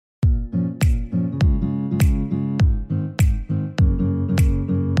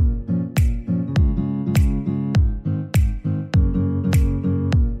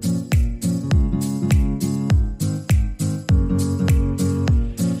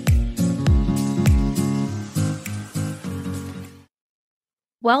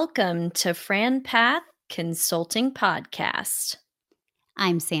Welcome to Fran Path Consulting Podcast.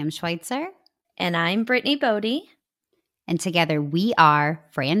 I'm Sam Schweitzer. And I'm Brittany Bodie. And together we are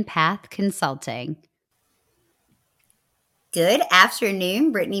Fran Path Consulting. Good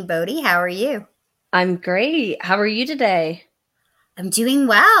afternoon, Brittany Bodie. How are you? I'm great. How are you today? I'm doing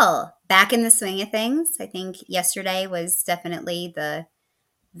well. Back in the swing of things. I think yesterday was definitely the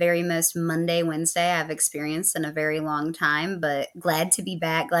very most Monday, Wednesday I've experienced in a very long time, but glad to be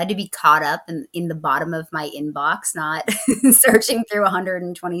back, glad to be caught up in the bottom of my inbox, not searching through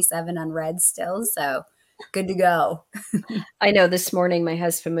 127 unread still. So good to go. I know this morning my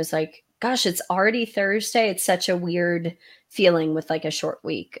husband was like, gosh, it's already Thursday. It's such a weird feeling with like a short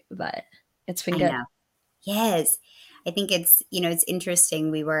week, but it's been I good. know. Yes. I think it's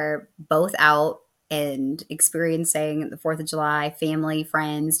interesting. We were both out and experiencing the 4th of July, family,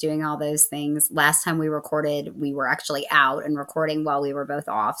 friends, doing all those things. Last time we recorded, we were actually out and recording while we were both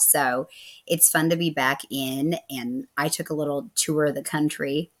off. So it's fun to be back in. And I took a little tour of the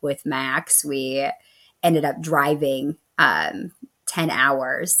country with Max. We ended up driving 10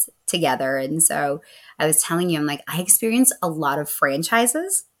 hours together. And so I was telling you, I'm like, I experienced a lot of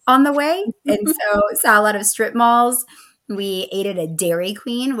franchises on the way. And so saw a lot of strip malls. We ate at a Dairy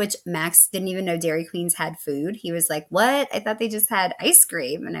Queen, which Max didn't even know Dairy Queens had food. He was like, what? I thought they just had ice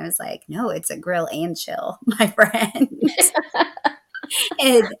cream. And I was like, no, it's a grill and chill, my friend.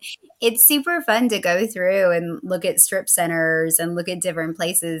 And it's super fun to go through and look at strip centers and look at different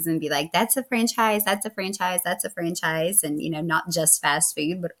places and be like, that's a franchise, that's a franchise, that's a franchise. And, not just fast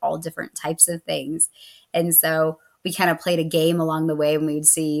food, but all different types of things. And so we kind of played a game along the way when we would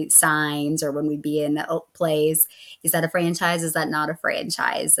see signs or when we'd be in a place. Is that a franchise? Is that not a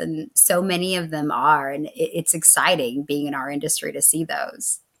franchise? And so many of them are. And it's exciting being in our industry to see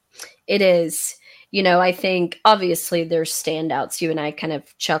those. It is. I think obviously there's standouts. You and I kind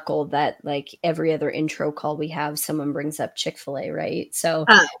of chuckle that like every other intro call we have, someone brings up Chick-fil-A, right? So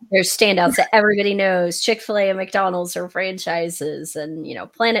there's standouts that everybody knows. Chick-fil-A and McDonald's are franchises, and,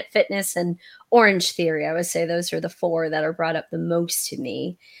 Planet Fitness and Orange Theory. I would say those are the four that are brought up the most to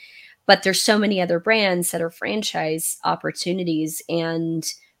me. But there's so many other brands that are franchise opportunities, and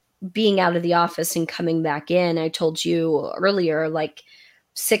being out of the office and coming back in, I told you earlier, like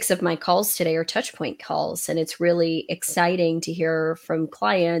 6 of my calls today are touch point calls, and it's really exciting to hear from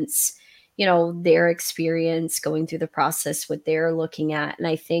clients, their experience going through the process, what they're looking at. And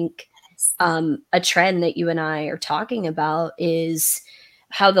I think a trend that you and I are talking about is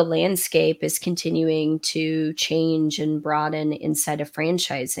how the landscape is continuing to change and broaden inside of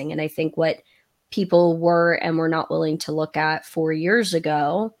franchising. And I think what people were and were not willing to look at 4 years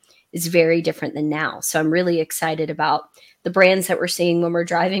ago is very different than now. So I'm really excited about the brands that we're seeing when we're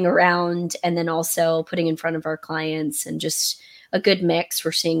driving around, and then also putting in front of our clients, and just a good mix.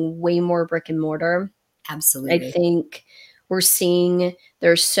 We're seeing way more brick and mortar. Absolutely. I think we're seeing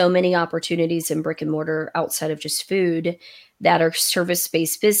there's so many opportunities in brick and mortar outside of just food that are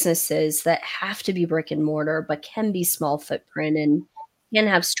service-based businesses that have to be brick and mortar, but can be small footprint and can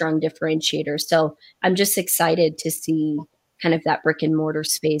have strong differentiators. So I'm just excited to see kind of that brick and mortar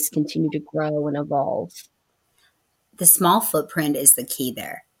space continue to grow and evolve. The small footprint is the key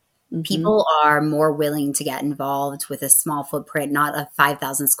there. Mm-hmm. People are more willing to get involved with a small footprint, not a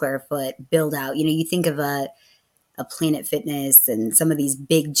 5,000 square foot build out. You think of a Planet Fitness and some of these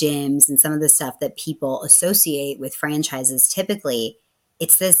big gyms and some of the stuff that people associate with franchises. Typically,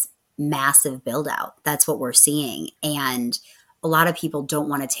 it's this massive build out. That's what we're seeing. And a lot of people don't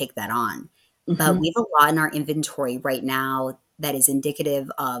want to take that on. Mm-hmm. But we have a lot in our inventory right now that is indicative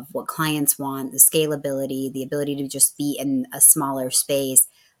of what clients want, the scalability, the ability to just be in a smaller space,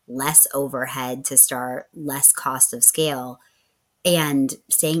 less overhead to start, less cost of scale. And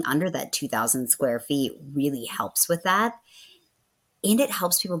staying under that 2,000 square feet really helps with that. And it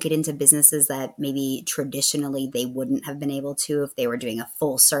helps people get into businesses that maybe traditionally they wouldn't have been able to if they were doing a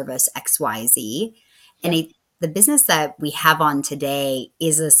full service XYZ. And the business that we have on today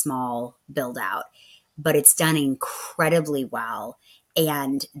is a small build out, but it's done incredibly well.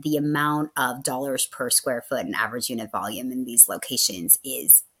 And the amount of dollars per square foot and average unit volume in these locations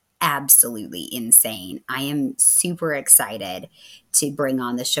is absolutely insane. I am super excited to bring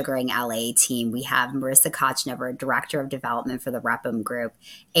on the Sugaring LA team. We have Marisa Kochnover, Director of Development for the Repum Group,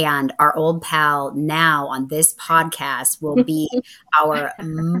 and our old pal now on this podcast will be our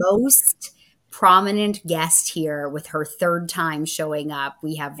most prominent guest here with her 3rd time showing up.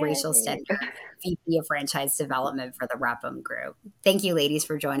 We have Rachel Stender, VP of Franchise Development for the Repum Group. Thank you, ladies,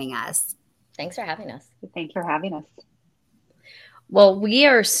 for joining us. Thanks for having us. Thanks for having us. Well, we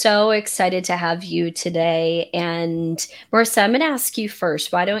are so excited to have you today. And Marissa, I'm going to ask you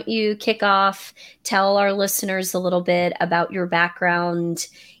first. Why don't you kick off, tell our listeners a little bit about your background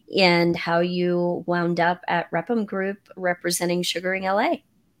and how you wound up at Repham Group representing Sugaring LA?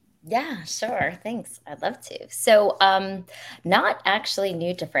 Yeah, sure. Thanks. I'd love to. So, not actually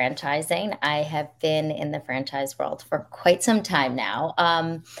new to franchising. I have been in the franchise world for quite some time now.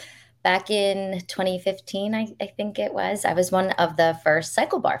 Back in 2015, I think it was, I was one of the first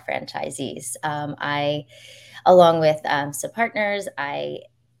Cycle Bar franchisees. Along with some partners, I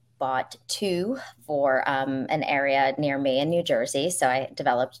bought two for an area near me in New Jersey. So I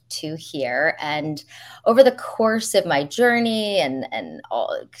developed two here. And over the course of my journey and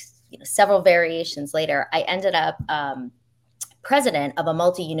all, several variations later, I ended up president of a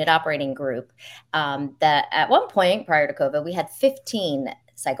multi-unit operating group that at one point prior to COVID, we had 15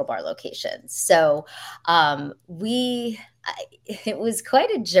 Cycle Bar locations. So it was quite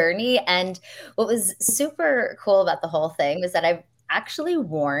a journey. And what was super cool about the whole thing was that I've actually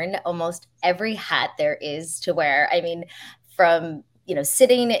worn almost every hat there is to wear. I mean, from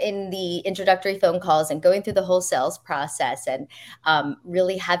sitting in the introductory phone calls and going through the whole sales process and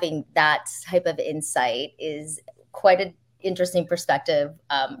really having that type of insight is quite a interesting perspective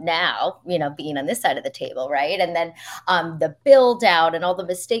now, being on this side of the table, right? And then the build out and all the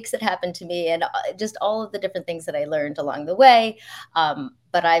mistakes that happened to me and just all of the different things that I learned along the way.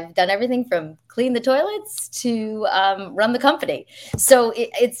 But I've done everything from clean the toilets to run the company. So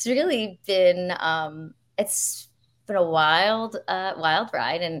it's really been it's been a wild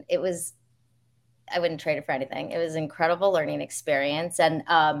ride, and I wouldn't trade it for anything. It was an incredible learning experience, and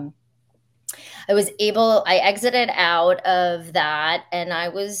I exited out of that, and I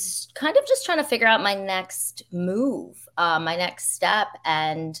was kind of just trying to figure out my next move, my next step.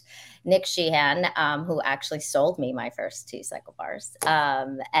 And Nick Sheehan, who actually sold me my first two Cycle Bars,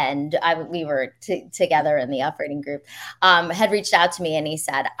 and we were together in the operating group, had reached out to me, and he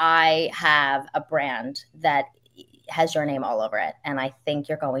said, I have a brand that has your name all over it, and I think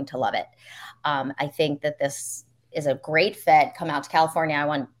you're going to love it. I think that this is a great fit. Come out to California. I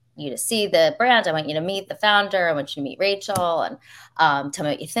want you to see the brand. I want you to meet the founder. I want you to meet Rachel and tell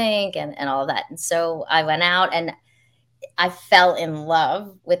me what you think and all of that. And so I went out and I fell in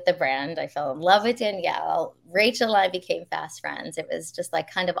love with the brand. I fell in love with Danielle. Rachel and I became fast friends. It was just like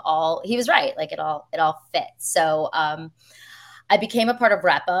kind of he was right. Like it all fit. So I became a part of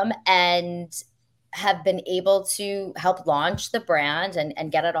Repham and have been able to help launch the brand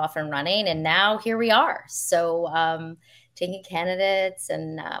and get it off and running. And now here we are. So taking candidates,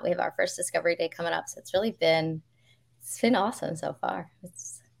 and we have our first discovery day coming up. So it's been awesome so far.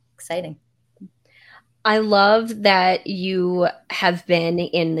 It's exciting. I love that you have been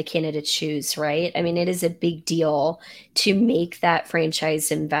in the candidate's shoes, right? I mean, it is a big deal to make that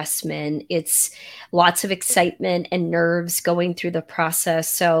franchise investment. It's lots of excitement and nerves going through the process.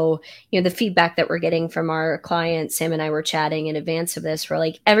 So, the feedback that we're getting from our clients, Sam and I were chatting in advance of this, we're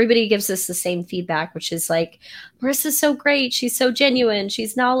like, everybody gives us the same feedback, which is like, Marissa's so great. She's so genuine.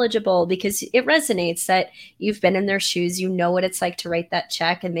 She's knowledgeable, because it resonates that you've been in their shoes. You know what it's like to write that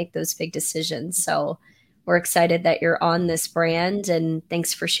check and make those big decisions. So, we're excited that you're on this brand, and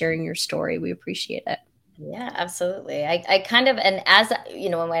thanks for sharing your story. We appreciate it. Yeah, absolutely. I kind of, and as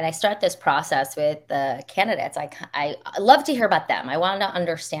when I start this process with the candidates, I love to hear about them. I want to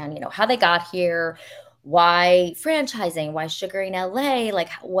understand, how they got here, why franchising, why sugaring LA, like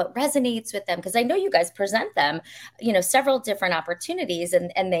what resonates with them. Because I know you guys present them, several different opportunities,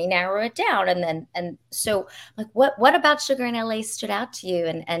 and they narrow it down. And so like, what about sugaring LA stood out to you?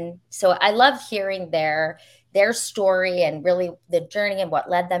 And so I love hearing their story and really the journey and what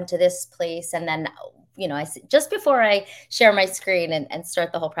led them to this place. And then just before I share my screen and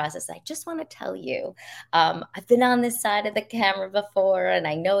start the whole process, I just want to tell you, I've been on this side of the camera before, and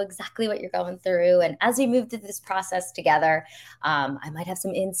I know exactly what you're going through. And as we move through this process together, I might have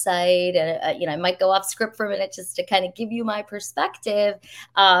some insight, and I might go off script for a minute just to kind of give you my perspective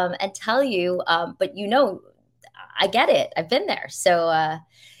and tell you. But I get it. I've been there, so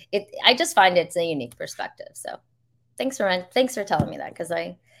I just find it's a unique perspective. So thanks for telling me that, because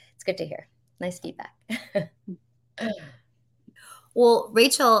it's good to hear. Nice feedback. Well,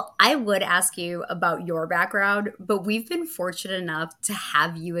 Rachel, I would ask you about your background, but we've been fortunate enough to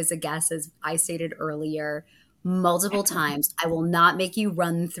have you as a guest, as I stated earlier, multiple times. I will not make you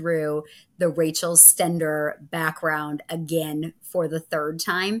run through the Rachel Stender background again for the third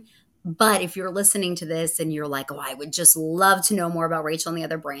time. But if you're listening to this and you're like, oh, I would just love to know more about Rachel and the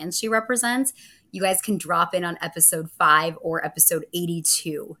other brands she represents, you guys can drop in on episode 5 or episode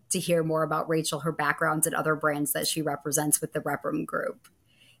 82 to hear more about Rachel, her backgrounds, and other brands that she represents with the Rep Room Group.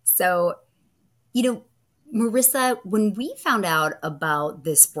 So, Marisa, when we found out about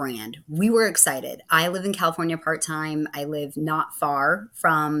this brand, we were excited. I live in California part-time. I live not far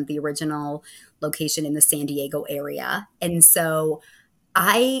from the original location in the San Diego area. And so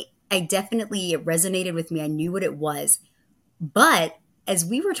I definitely, it resonated with me. I knew what it was. But as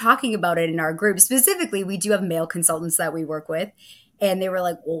we were talking about it in our group, specifically, we do have male consultants that we work with. And they were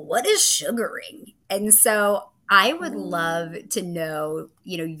like, well, what is sugaring? And so I would love to know,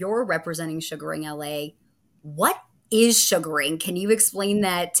 you're representing Sugaring LA. What is sugaring? Can you explain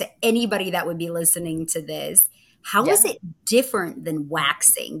that to anybody that would be listening to this? How is it different than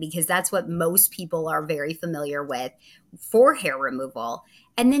waxing? Because that's what most people are very familiar with for hair removal.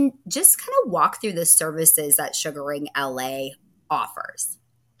 And then just kind of walk through the services that Sugaring LA offers.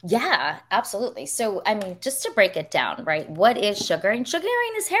 Yeah, absolutely. So, I mean, just to break it down, right? What is sugaring?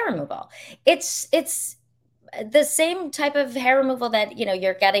 Sugaring is hair removal. It's the same type of hair removal that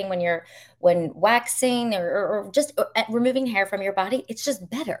you're getting when waxing or just removing hair from your body. It's just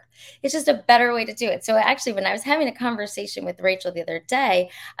better. It's just a better way to do it. So actually, when I was having a conversation with Rachel the other day,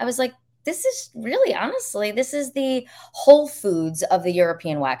 I was like, this is really, honestly, this is the Whole Foods of the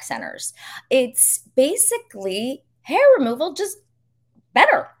European wax centers. It's basically hair removal, just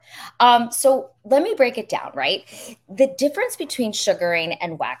better. So let me break it down, right? The difference between sugaring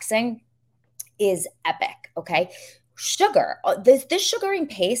and waxing is epic. Okay. Sugar, this sugaring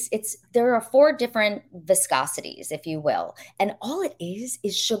paste, there are 4 different viscosities, if you will. And all it is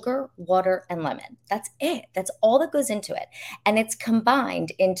sugar, water, and lemon. That's it. That's all that goes into it. And it's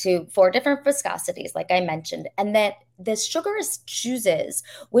combined into 4 different viscosities, like I mentioned. And then the sugarist chooses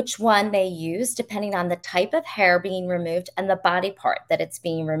which one they use depending on the type of hair being removed and the body part that it's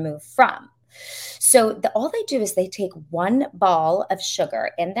being removed from. So all they do is they take 1 ball of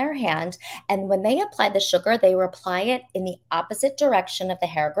sugar in their hand, and when they apply the sugar, they apply it in the opposite direction of the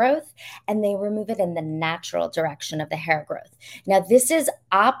hair growth, and they remove it in the natural direction of the hair growth. Now, this is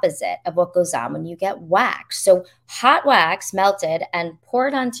opposite of what goes on when you get wax. So hot wax melted and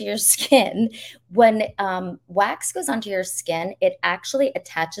poured onto your skin. When wax goes onto your skin, it actually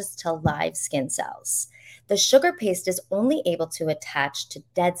attaches to live skin cells. The sugar paste is only able to attach to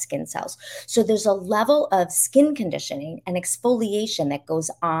dead skin cells. So there's a level of skin conditioning and exfoliation that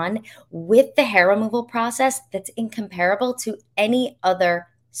goes on with the hair removal process that's incomparable to any other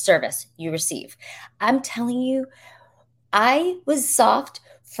service you receive. I'm telling you, I was soft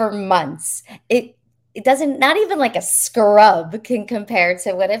for months. It doesn't, not even like a scrub can compare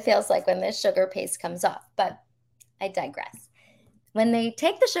to what it feels like when this sugar paste comes off, but I digress. When they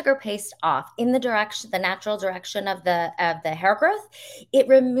take the sugar paste off in the natural direction of the hair growth, it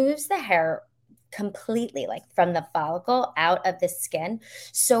removes the hair completely, like from the follicle out of the skin.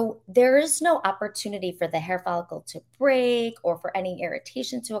 So there is no opportunity for the hair follicle to break or for any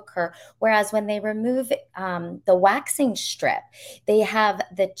irritation to occur. Whereas when they remove the waxing strip, they have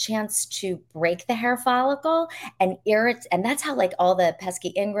the chance to break the hair follicle and irritate. And that's how like all the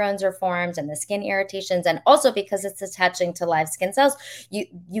pesky ingrowns are formed and the skin irritations. And also because it's attaching to live skin cells,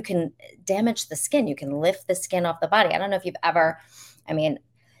 you can damage the skin. You can lift the skin off the body. I don't know if you've ever,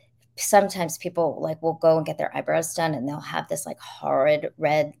 sometimes people like will go and get their eyebrows done and they'll have this like horrid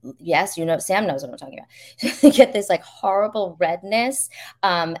red. Yes, Sam knows what I'm talking about. They get this like horrible redness,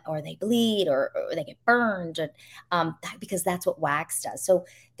 or they bleed or they get burned, because that's what wax does. So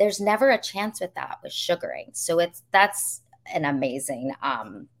there's never a chance with that with sugaring. So that's an amazing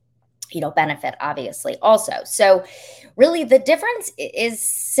benefit, obviously, also. So really the difference is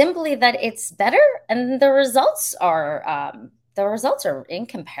simply that it's better and the results are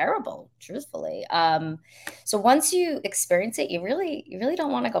incomparable, truthfully. So once you experience it, you really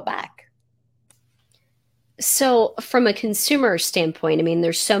don't want to go back. So from a consumer standpoint,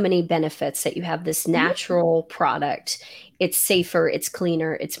 there's so many benefits that you have this natural product. It's safer, it's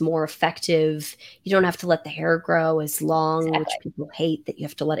cleaner, it's more effective. You don't have to let the hair grow as long, exactly, which people hate that you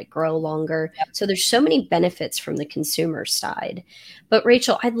have to let it grow longer. Yep. So there's so many benefits from the consumer side. But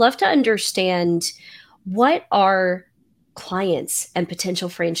Rachel, I'd love to understand, what are clients and potential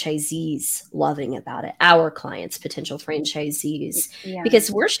franchisees loving about it? Our clients, potential franchisees,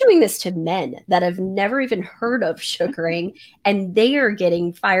 because we're showing this to men that have never even heard of sugaring, and they are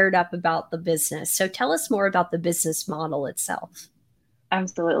getting fired up about the business. So tell us more about the business model itself.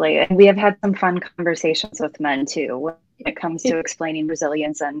 Absolutely. And we have had some fun conversations with men too, when it comes to explaining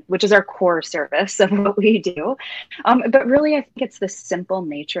resilience, and which is our core service of what we do. But really, I think it's the simple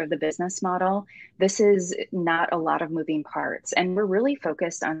nature of the business model. This is not a lot of moving parts, and we're really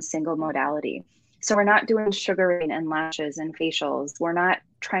focused on single modality. So we're not doing sugaring and lashes and facials. We're not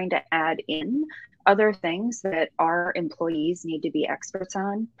trying to add in other things that our employees need to be experts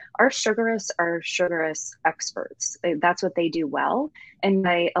on. Our sugarists are sugarist experts. That's what they do well. And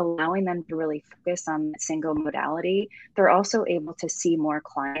by allowing them to really focus on that single modality, they're also able to see more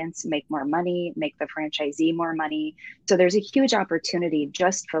clients, make more money, make the franchisee more money. So there's a huge opportunity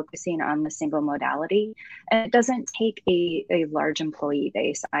just focusing on the single modality. And it doesn't take a large employee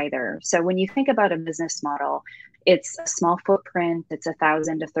base either. So when you think about a business model, it's a small footprint. It's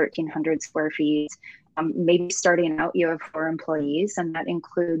 1,000 to 1,300 square feet. Maybe starting out, you have 4 employees, and that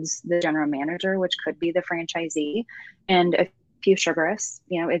includes the general manager, which could be the franchisee, and a few sugarists.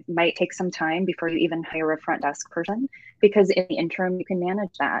 It might take some time before you even hire a front desk person, because in the interim, you can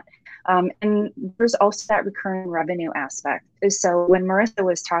manage that. And there's also that recurring revenue aspect. So when Marisa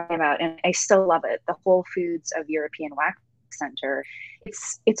was talking about, and I still love it, the Whole Foods of European Wax Center,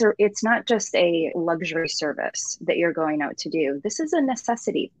 it's not just a luxury service that you're going out to do. This is a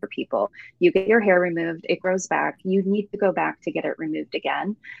necessity for people. You get your hair removed, it grows back, you need to go back to get it removed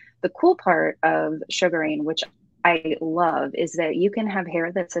again. The cool part of sugaring, which I love, is that you can have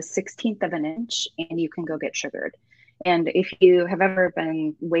hair that's a 16th of an inch and you can go get sugared. And if you have ever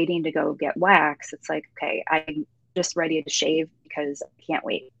been waiting to go get wax, it's like, okay, I'm just ready to shave because I can't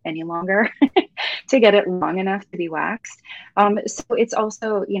wait any longer to get it long enough to be waxed. So it's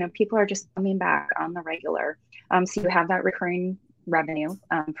also, people are just coming back on the regular. So you have that recurring revenue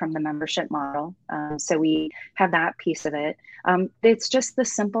from the membership model. So we have that piece of it. It's just the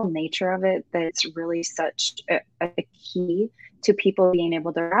simple nature of it that's really such a key to people being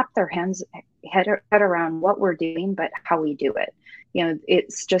able to wrap their head around what we're doing, but how we do it.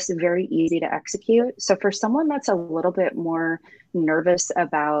 It's just very easy to execute. So for someone that's a little bit more nervous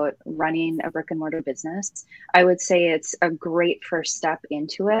about running a brick and mortar business, I would say it's a great first step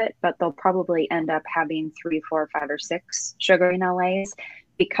into it, but they'll probably end up having 3, 4, 5, or 6 sugaring LAs,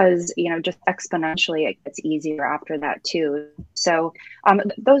 because, just exponentially it gets easier after that too. So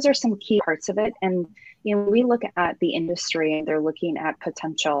those are some key parts of it. And we look at the industry and they're looking at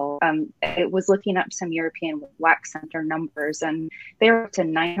potential. It was looking up some European Wax Center numbers, and they were up to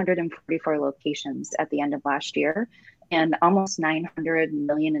 944 locations at the end of last year, and almost 900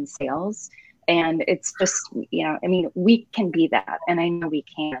 million in sales. And it's just, we can be that. And I know we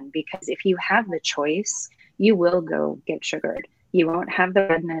can, because if you have the choice, you will go get sugared. You won't have the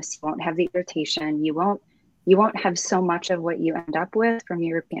redness, you won't have the irritation, you won't have so much of what you end up with from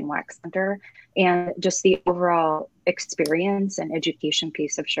European Wax Center. And just the overall experience and education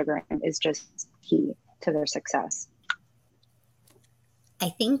piece of sugaring is just key to their success. I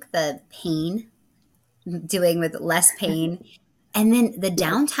think the pain, doing with less pain, and then the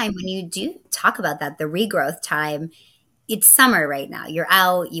downtime, when you do talk about that, the regrowth time, it's summer right now. You're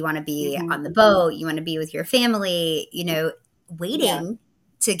out, you want to be on the boat, you want to be with your family, waiting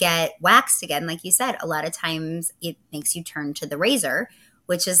to get waxed again. Like you said, a lot of times it makes you turn to the razor,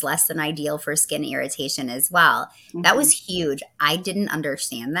 which is less than ideal for skin irritation as well. That was huge. I didn't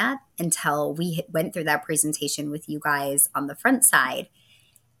understand that until we went through that presentation with you guys on the front side.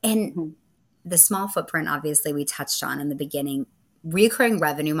 And the small footprint, obviously, we touched on in the beginning. Recurring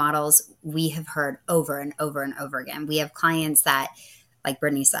revenue models, we have heard over and over and over again. We have clients that, like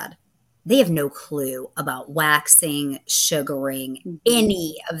Brittany said, they have no clue about waxing, sugaring,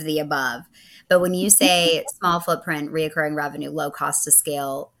 any of the above. But when you say small footprint, recurring revenue, low cost to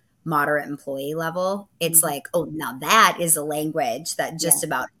scale, moderate employee level, it's like, oh, now that is a language that just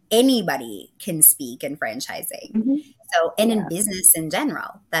about anybody can speak in franchising. So, and in business in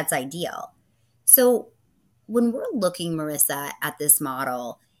general, that's ideal. So when we're looking, Marisa, at this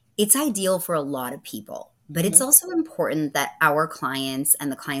model, it's ideal for a lot of people. But it's also important that our clients and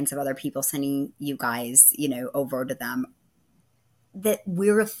the clients of other people sending you guys, over to them, that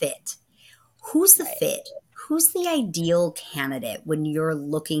we're a fit. Who's the fit? Who's the ideal candidate when you're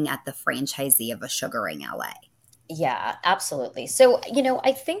looking at the franchisee of a sugaring LA? Yeah, absolutely. So,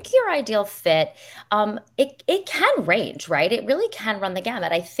 I think your ideal fit, it can range, right? It really can run the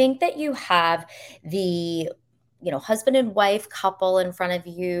gamut. I think that you have the husband and wife couple in front of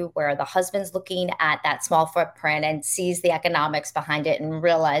you, where the husband's looking at that small footprint and sees the economics behind it and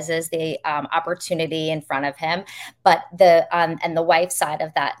realizes the opportunity in front of him. But and the wife side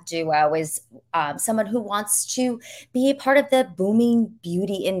of that duo is someone who wants to be part of the booming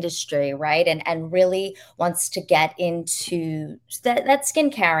beauty industry, right? And really wants to get into that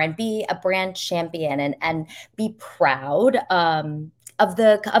skincare and be a brand champion and be proud of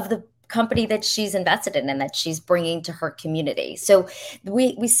the company that she's invested in and that she's bringing to her community. So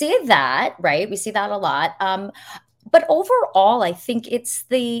we see that, right? We see that a lot. but overall, I think it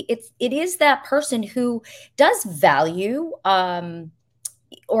is that person who does value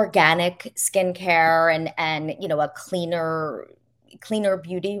organic skincare and a cleaner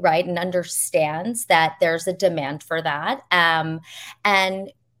beauty, right? And understands that there's a demand for that,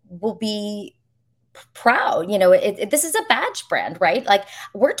 and will be proud. This is a badge brand, right? Like,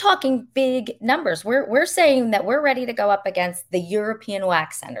 we're talking big numbers. We're saying that we're ready to go up against the European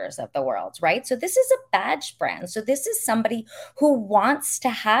wax centers of the world, right? So this is a badge brand. So this is somebody who wants to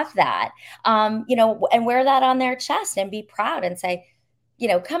have that, and wear that on their chest and be proud and say,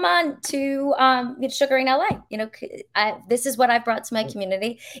 come on to Sugaring LA. This is what I've brought to my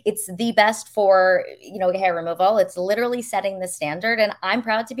community. It's the best for, hair removal. It's literally setting the standard, and I'm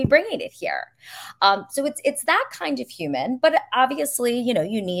proud to be bringing it here. So it's that kind of human, but obviously,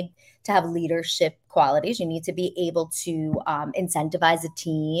 you need to have leadership qualities. You need to be able to incentivize a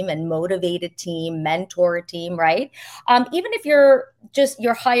team and motivate a team, mentor a team, right? Even if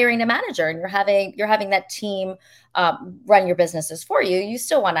you're hiring a manager and you're having that team run your businesses for you, you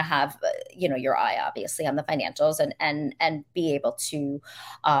still want to have your eye obviously on the financials and be able to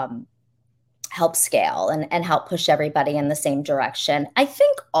help scale and help push everybody in the same direction. I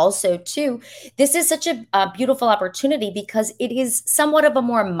think also too, this is such a beautiful opportunity because it is somewhat of a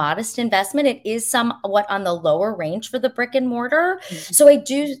more modest investment. It is somewhat on the lower range for the brick and mortar. Mm-hmm. So I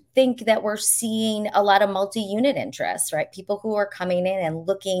do think that we're seeing a lot of multi-unit interest, right? People who are coming in and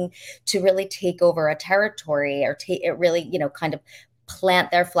looking to really take over a territory or really, kind of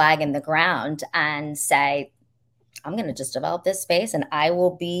plant their flag in the ground and say, I'm going to just develop this space and I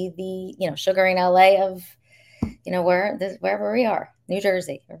will be the, Sugaring LA of, wherever we are, New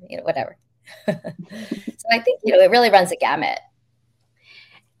Jersey, or, whatever. So I think, it really runs a gamut.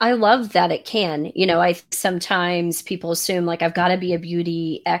 I love that it can. Sometimes people assume like I've got to be a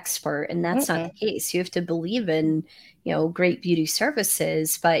beauty expert, and that's not the case. You have to believe in, great beauty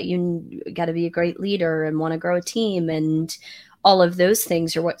services, but you got to be a great leader and want to grow a team, and all of those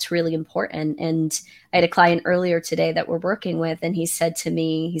things are what's really important. And I had a client earlier today that we're working with, and he said to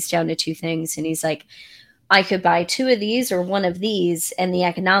me, he's down to 2 things. And he's like, I could buy 2 of these or 1 of these, and the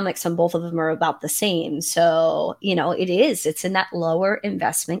economics on both of them are about the same. So, it's in that lower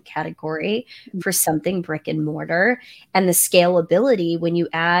investment category for something brick and mortar, and the scalability when you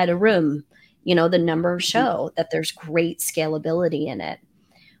add a room, the numbers show that there's great scalability in it.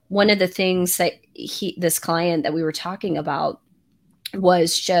 One of the things that this client that we were talking about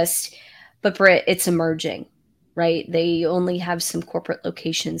was just, but Britt, it's emerging, right? They only have some corporate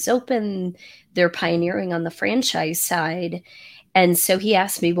locations open. They're pioneering on the franchise side. And so he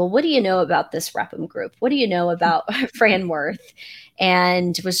asked me, well, what do you know about this Repham group? What do you know about Franworth?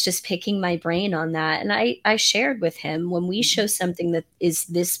 And was just picking my brain on that. And I shared with him, when we show something that is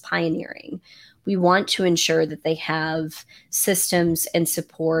this pioneering, we want to ensure that they have systems and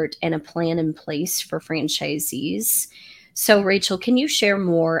support and a plan in place for franchisees. So Rachel, can you share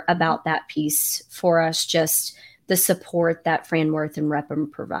more about that piece for us, just the support that Franworth and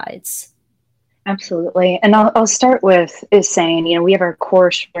Repham provides? Absolutely. And I'll start with saying, we have our core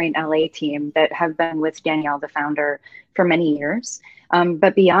Sugaring LA team that have been with Danielle, the founder, for many years.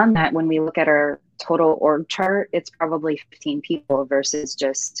 But beyond that, when we look at our total org chart, it's probably 15 people versus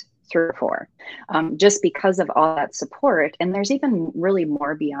just 3 or 4, just because of all that support. And there's even really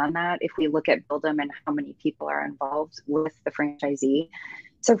more beyond that if we look at Build 'em and how many people are involved with the franchisee.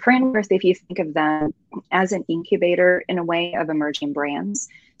 So Franworth, if you think of them as an incubator in a way of emerging brands.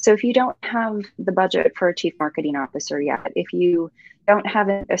 So if you don't have the budget for a chief marketing officer yet, if you don't have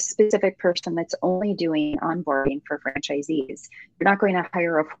a specific person that's only doing onboarding for franchisees, you're not going to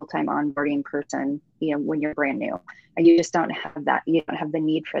hire a full-time onboarding person, when you're brand new. You just don't have that. You don't have the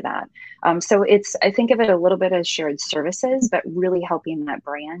need for that. So I think of it a little bit as shared services, but really helping that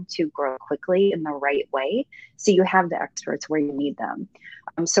brand to grow quickly in the right way. So you have the experts where you need them.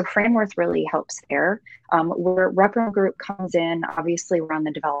 So Franworth really helps there. Where Repham Group comes in, obviously we're on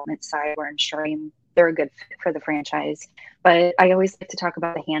the development side. We're ensuring they're a good fit for the franchise. But I always like to talk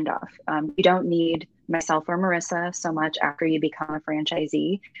about the handoff. You don't need myself or Marisa so much after you become a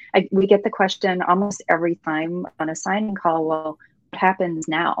franchisee. We get the question almost every time on a signing call, well, what happens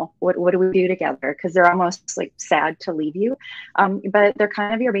now? What do we do together? Because they're almost like sad to leave you. But they're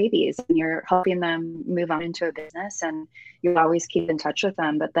kind of your babies, and you're helping them move on into a business, and you always keep in touch with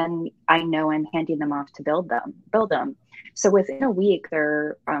them. But then I know I'm handing them off to build them. So within a week,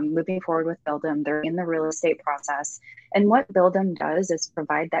 they're moving forward with Build 'em. They're in the real estate process. And what Build 'em does is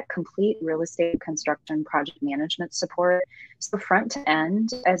provide that complete real estate construction project management support. So front to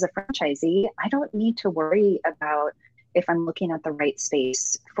end, as a franchisee, I don't need to worry about if I'm looking at the right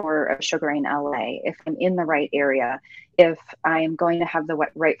space for a sugar in LA, if I'm in the right area, if I'm going to have the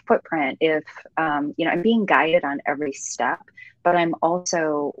right footprint, if, I'm being guided on every step, but I'm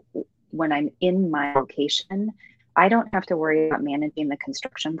also, when I'm in my location, I don't have to worry about managing the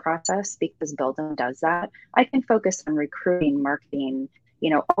construction process because Building does that. I can focus on recruiting, marketing,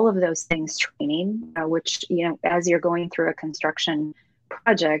 all of those things, training, which, as you're going through a construction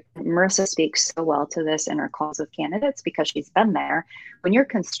project, Marisa speaks so well to this in her calls with candidates because she's been there. When you're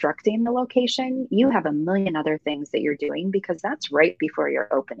constructing the location, you have a million other things that you're doing because that's right before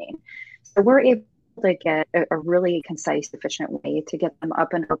you're opening. So we're able to get a really concise, efficient way to get them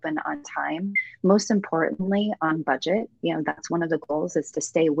up and open on time. Most importantly, on budget. That's one of the goals, is to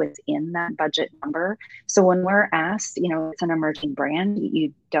stay within that budget number. So when we're asked, it's an emerging brand,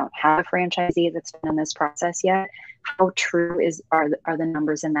 you don't have a franchisee that's been in this process yet, how true are the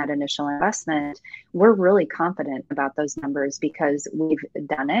numbers in that initial investment? We're really confident about those numbers because we've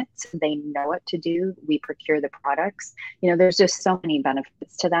done it. They know what to do. We procure the products. There's just so many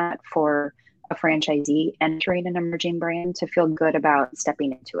benefits to that for a franchisee entering an emerging brand to feel good about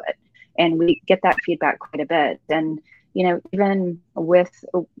stepping into it. And we get that feedback quite a bit. And, even with,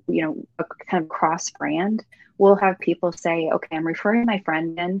 a kind of cross brand, we'll have people say, okay, I'm referring my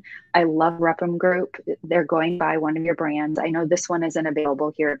friend in. I love Repum Group. They're going by one of your brands. I know this one isn't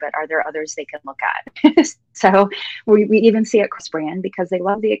available here, but are there others they can look at? So we even see it cross brand because they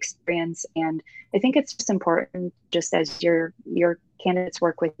love the experience. And I think it's just important, just as your candidates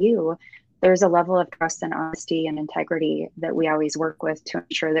work with you, there's a level of trust and honesty and integrity that we always work with to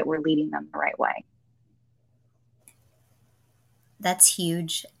ensure that we're leading them the right way. That's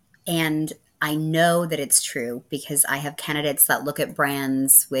huge. And I know that it's true because I have candidates that look at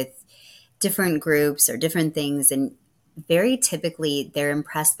brands with different groups or different things. And very typically they're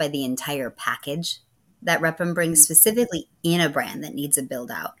impressed by the entire package that Repum brings, specifically in a brand that needs a build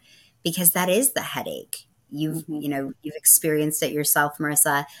out, because that is the headache. You've experienced it yourself,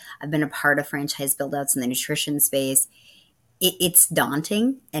 Marisa. I've been a part of franchise build outs in the nutrition space. It's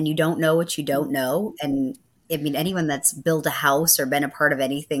daunting and you don't know what you don't know. And I mean, anyone that's built a house or been a part of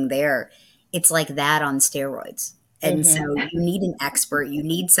anything there, it's like that on steroids. And so you need an expert. You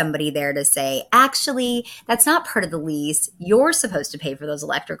need somebody there to say, actually, that's not part of the lease. You're supposed to pay for those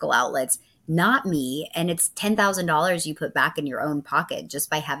electrical outlets, not me. And it's $10,000 you put back in your own pocket just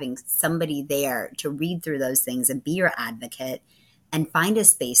by having somebody there to read through those things and be your advocate and find a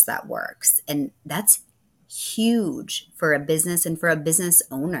space that works. And that's huge for a business and for a business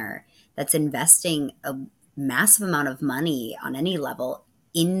owner that's investing a massive amount of money on any level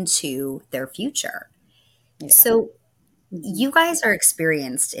into their future. Yeah. So you guys are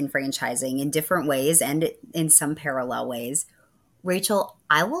experienced in franchising in different ways and in some parallel ways. Rachel,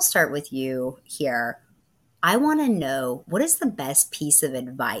 I will start with you here. I want to know, what is the best piece of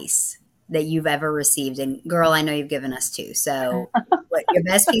advice that you've ever received? And girl, I know you've given us two. So what your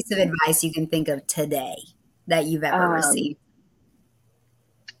best piece of advice you can think of today that you've ever received?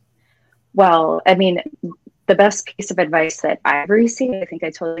 Well, I mean, the best piece of advice that I've received, I think I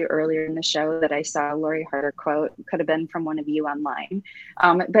told you earlier in the show that I saw a Lori Harder quote, could have been from one of you online.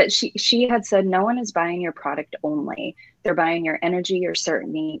 But she had said, no one is buying your product only. They're buying your energy, your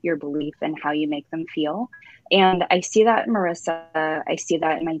certainty, your belief, and how you make them feel. And I see that in Marisa. I see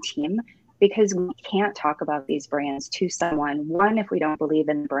that in my team, because we can't talk about these brands to someone, one, if we don't believe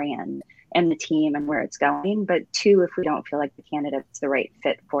in the brand and the team and where it's going, but two, if we don't feel like the candidate's the right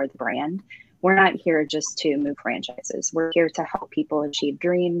fit for the brand. We're not here just to move franchises. We're here to help people achieve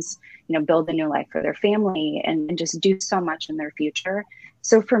dreams, build a new life for their family and just do so much in their future.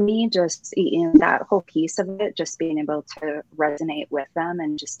 So for me, just in that whole piece of it, just being able to resonate with them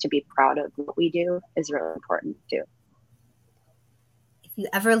and just to be proud of what we do is really important too. If you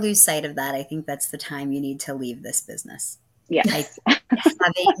ever lose sight of that, I think that's the time you need to leave this business. Yeah.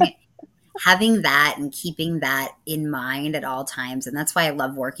 Having that and keeping that in mind at all times. And that's why I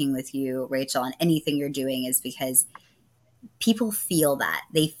love working with you, Rachel, on anything you're doing, is because people feel that.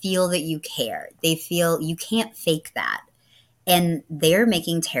 They feel that you care. They feel you can't fake that. And they're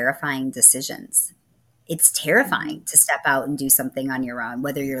making terrifying decisions. It's terrifying to step out and do something on your own,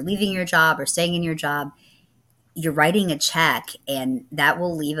 whether you're leaving your job or staying in your job. You're writing a check and that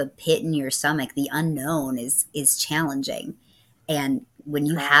will leave a pit in your stomach. The unknown is challenging. And when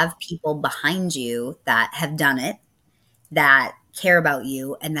you have people behind you that have done it, that care about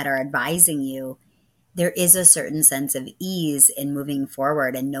you and that are advising you, there is a certain sense of ease in moving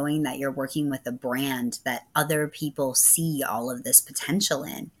forward and knowing that you're working with a brand that other people see all of this potential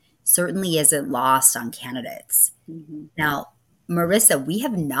in certainly isn't lost on candidates. Mm-hmm. Now, Marisa, we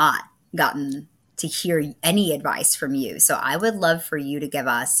have not gotten to hear any advice from you. So I would love for you to give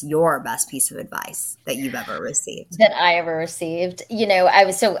us your best piece of advice that you've ever received. That I ever received. I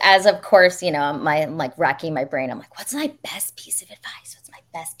was, so as of course, I'm like racking my brain. I'm like, what's my best piece of advice? What's my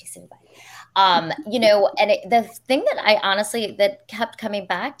best piece of advice? And the thing that I honestly, that kept coming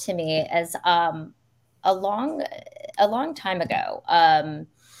back to me as a long time ago,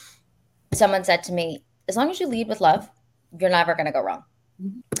 someone said to me, as long as you lead with love, you're never going to go wrong.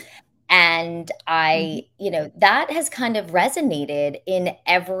 And that has kind of resonated in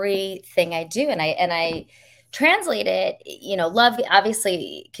everything I do. And I translate it, love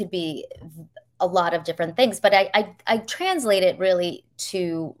obviously could be a lot of different things, but I translate it really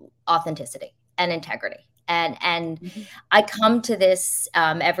to authenticity and integrity. And I come to this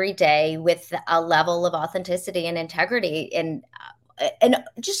every day with a level of authenticity and integrity and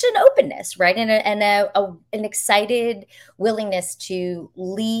just an openness, right? And an excited willingness to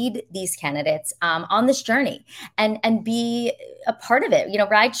lead these candidates on this journey and be a part of it,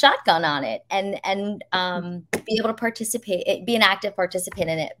 ride shotgun on it and be able to participate, be an active participant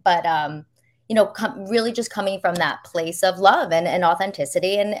in it. But, really just coming from that place of love and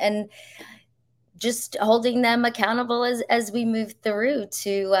authenticity and just holding them accountable as we move through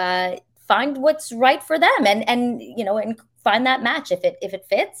to find what's right for them and find that match. If it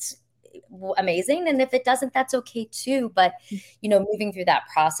fits, amazing. And if it doesn't, that's okay too. But, moving through that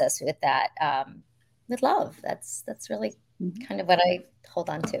process with that, with love, that's really kind of what I hold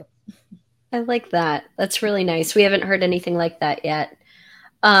on to. I like that. That's really nice. We haven't heard anything like that yet.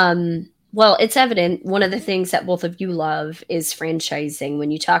 Well, it's evident one of the things that both of you love is franchising.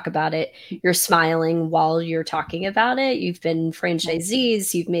 When you talk about it, you're smiling while you're talking about it. You've been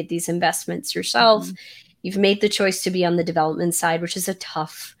franchisees. You've made these investments yourself. You've made the choice to be on the development side, which is a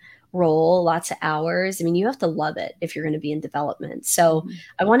tough role, lots of hours. I mean, you have to love it if you're going to be in development. So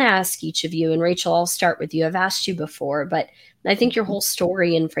I want to ask each of you, and Rachel, I'll start with you. I've asked you before, but I think your whole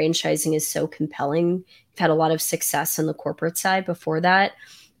story in franchising is so compelling. You've had a lot of success on the corporate side before that.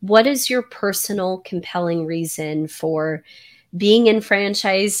 What is your personal compelling reason for being in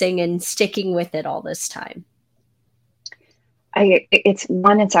franchising and sticking with it all this time? It's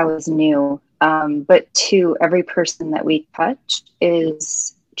always new. But two, every person that we touch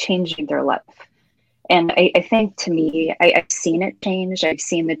is changing their life. And I think to me, I've seen it change. I've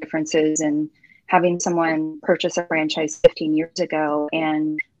seen the differences in having someone purchase a franchise 15 years ago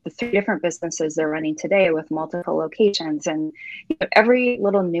and the 3 different businesses they're running today with multiple locations, and every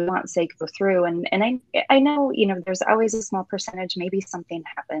little nuance they go through. And I know, there's always a small percentage, maybe something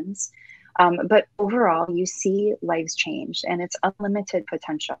happens. But overall, you see lives change, and it's unlimited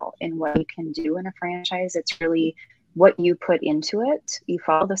potential in what you can do in a franchise. It's really what you put into it. You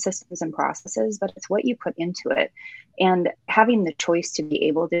follow the systems and processes, but it's what you put into it. And having the choice to be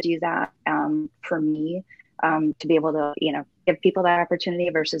able to do that, for me, to be able to, give people that opportunity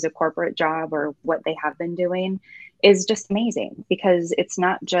versus a corporate job or what they have been doing is just amazing, because it's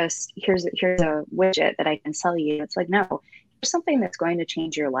not just here's a widget that I can sell you. It's like, no, something that's going to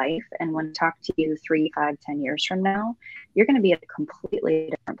change your life. And when I talk to you 3, 5, 10 years from now, you're going to be at a completely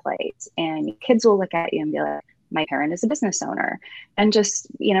different place. And your kids will look at you and be like, my parent is a business owner. And just,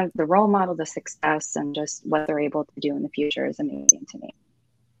 the role model, the success, and just what they're able to do in the future is amazing to me.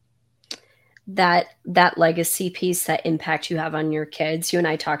 That legacy piece, that impact you have on your kids. You and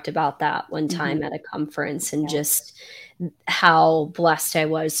I talked about that one time at a conference, and just how blessed I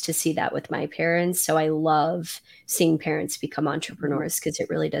was to see that with my parents. So I love seeing parents become entrepreneurs, because it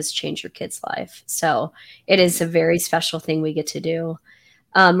really does change your kid's life. So it is a very special thing we get to do.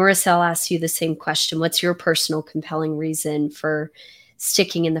 Marisa, I'll ask you the same question. What's your personal compelling reason for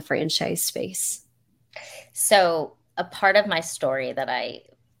sticking in the franchise space? So a part of my story that I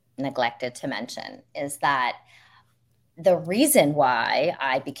neglected to mention is that the reason why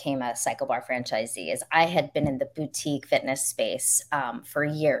I became a Cycle Bar franchisee is I had been in the boutique fitness space for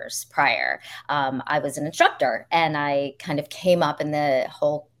years prior. I was an instructor, and I kind of came up in the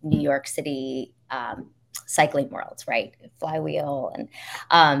whole New York City cycling world, right? Flywheel.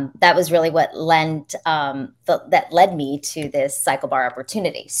 And that was really what that led me to this Cycle Bar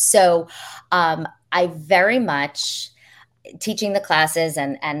opportunity. So I very much, teaching the classes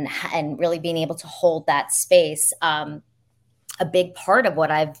and really being able to hold that space, a big part of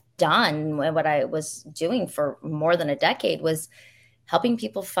what I've done, what I was doing for more than a decade, was helping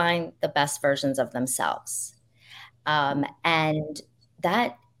people find the best versions of themselves. And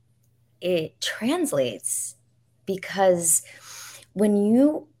that it translates, because when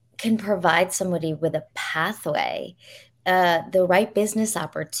you can provide somebody with a pathway, the right business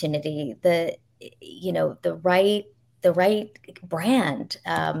opportunity, the right brand,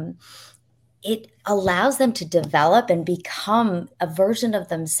 it allows them to develop and become a version of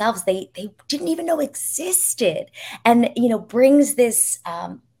themselves they didn't even know existed, and brings this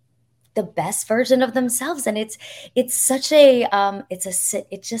the best version of themselves. And it's such a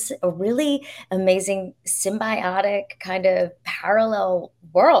it's just a really amazing symbiotic kind of parallel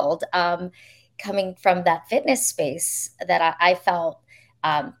world, coming from that fitness space that I felt.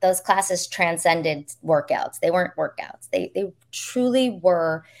 Those classes transcended workouts. They weren't workouts. They truly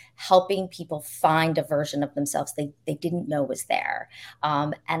were helping people find a version of themselves they didn't know was there.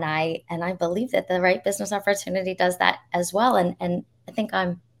 And I believe that the right business opportunity does that as well. And I think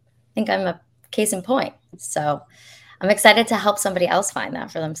I'm a case in point. So I'm excited to help somebody else find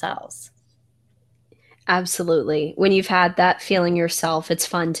that for themselves. Absolutely. When you've had that feeling yourself, it's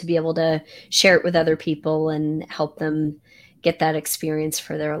fun to be able to share it with other people and help them get that experience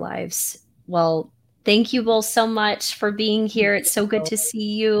for their lives. Well, thank you both so much for being here. It's so good to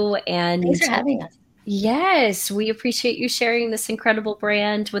see you. And thanks for having us. Yes, we appreciate you sharing this incredible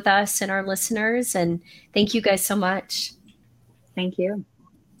brand with us and our listeners. And thank you guys so much. Thank you.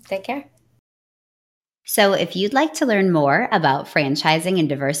 Take care. So if you'd like to learn more about franchising and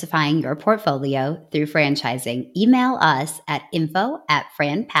diversifying your portfolio through franchising, email us at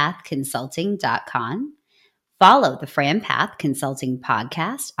info@franpathconsulting.com. Follow the Fran Path Consulting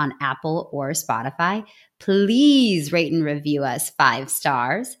podcast on Apple or Spotify. Please rate and review us 5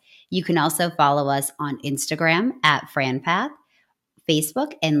 stars. You can also follow us on Instagram at FranPath,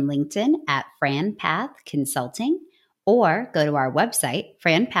 Facebook and LinkedIn at Fran Path Consulting, or go to our website,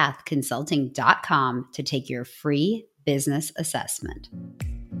 franpathconsulting.com, to take your free business assessment.